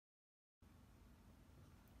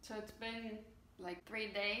So it's been like 3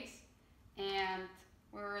 days, and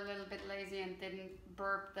we were a little bit lazy and didn't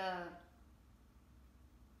burp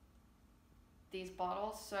these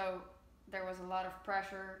bottles. So there was a lot of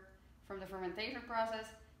pressure from the fermentation process,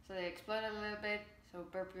 so they exploded a little bit. So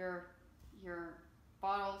burp your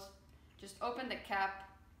bottles. Just open the cap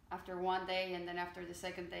after 1 day and then after the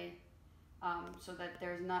second day, so that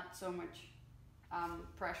there's not so much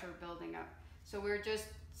pressure building up. So we're just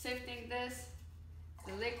sifting the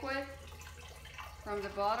liquid from the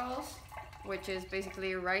bottles, which is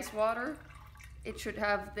basically rice water. It should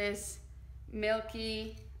have this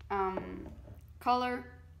milky color,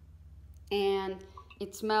 and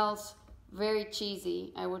it smells very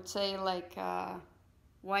cheesy. I would say like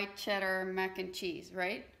white cheddar mac and cheese,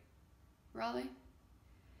 right, Raleigh?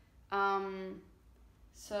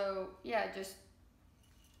 So yeah, just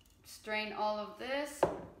strain all of this.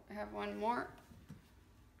 I have one more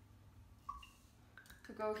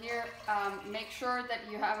to go here. Make sure that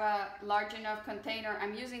you have a large enough container.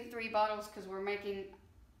 I'm using 3 bottles because we're making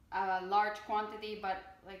a large quantity, but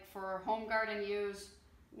like for home garden use,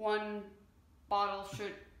 1 bottle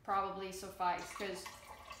should probably suffice, because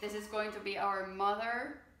this is going to be our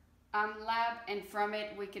mother lab, and from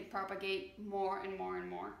it we can propagate more and more and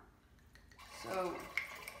more. So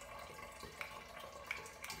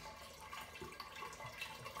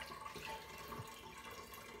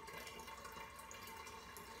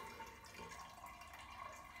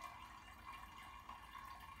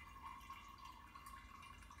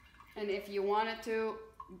and if you wanted to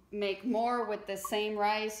make more with the same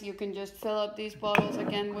rice, you can just fill up these bottles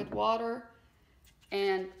again with water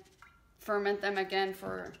and ferment them again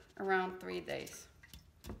for around 3 days.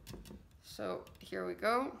 So here we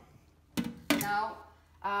go. Now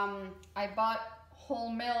I bought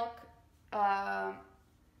whole milk. The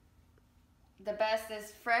best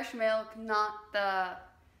is fresh milk, not the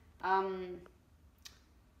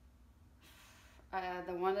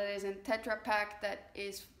one that is in Tetra Pak that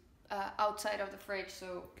is outside of the fridge.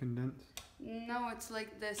 So condensed? No, it's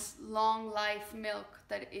like this long life milk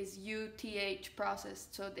that is UTH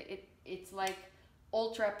processed, so it's like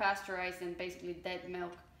ultra pasteurized and basically dead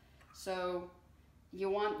milk. So you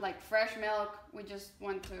want like fresh milk. We just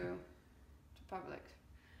went to Publix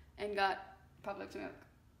and got Publix milk.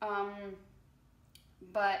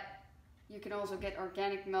 But you can also get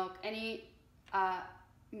organic milk. Any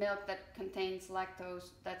milk that contains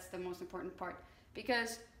lactose, that's the most important part,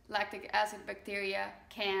 because lactic acid bacteria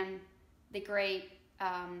can degrade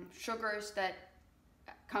sugars that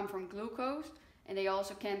come from glucose, and they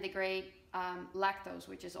also can degrade lactose,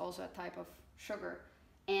 which is also a type of sugar.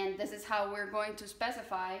 And this is how we're going to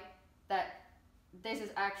specify that this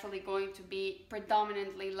is actually going to be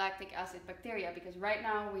predominantly lactic acid bacteria, because right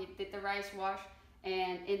now we did the rice wash,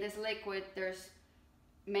 and in this liquid there's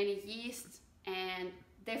many yeasts and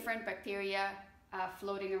different bacteria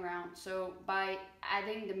floating around. So by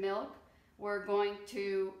adding the milk, we're going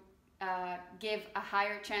to give a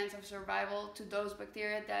higher chance of survival to those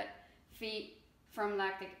bacteria that feed from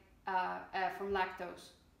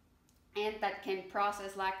lactose, and that can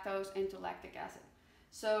process lactose into lactic acid.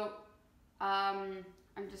 So I'm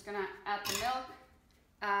just gonna add the milk.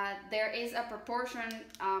 There is a proportion.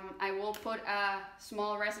 I will put a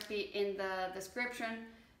small recipe in the description,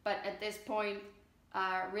 but at this point,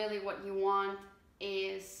 really what you want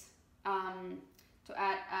is to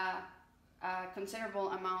add a considerable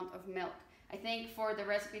amount of milk. I think for the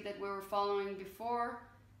recipe that we were following before,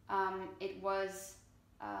 it was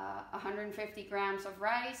 150 grams of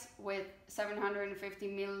rice with 750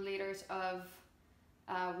 milliliters of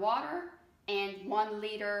water and 1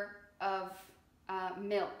 liter of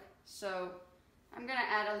milk. So I'm gonna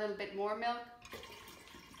add a little bit more milk,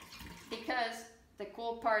 because the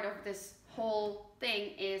cool part of this whole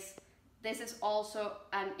thing is this is also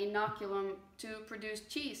an inoculum to produce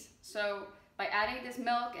cheese. So by adding this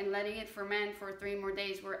milk and letting it ferment for 3 more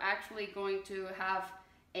days, we're actually going to have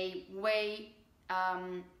a whey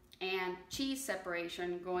and cheese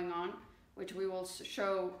separation going on, which we will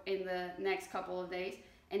show in the next couple of days.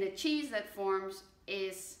 And the cheese that forms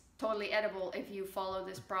is totally edible if you follow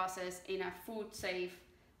this process in a food safe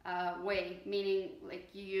way, meaning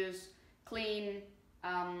like you use clean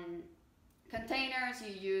containers,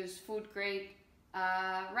 you use food grade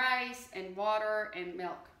rice and water and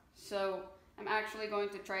milk. So I'm actually going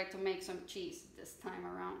to try to make some cheese this time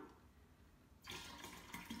around.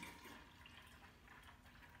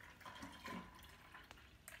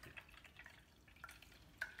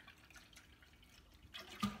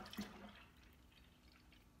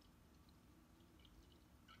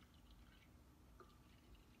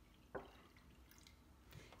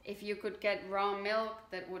 if you could get raw milk,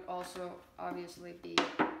 that would also obviously be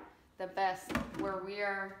the best. Where we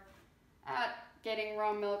are at, getting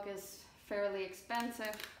raw milk is fairly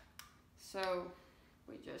expensive, so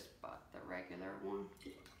we just bought the regular one.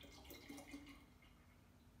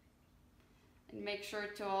 And make sure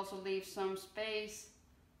to also leave some space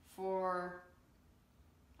for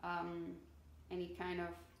any kind of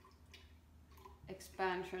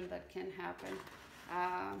expansion that can happen.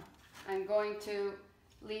 I'm going to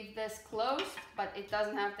leave this closed, but it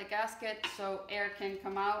doesn't have the gasket, so air can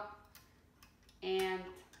come out, and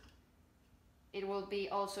it will be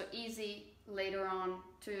also easy later on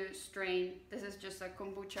to strain. This is just a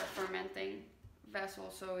kombucha fermenting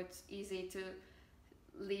vessel, so it's easy to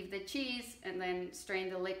leave the cheese and then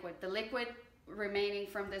strain the liquid. The liquid remaining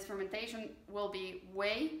from this fermentation will be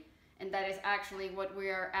whey, and that is actually what we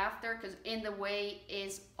are after, because in the whey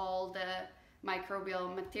is all the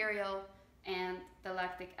microbial material and the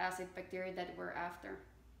lactic acid bacteria that we're after.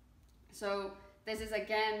 So this is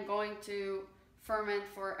again going to ferment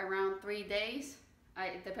for around 3 days.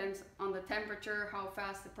 It depends on the temperature, how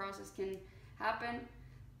fast the process can happen,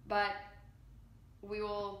 but we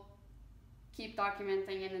will keep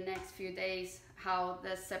documenting in the next few days how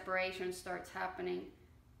the separation starts happening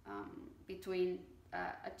between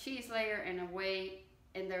a cheese layer and a whey,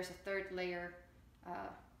 and there's a third layer.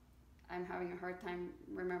 I'm having a hard time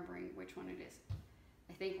remembering which one it is.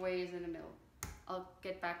 I think whey is in the middle. I'll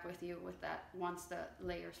get back with you with that once the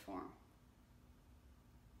layers form.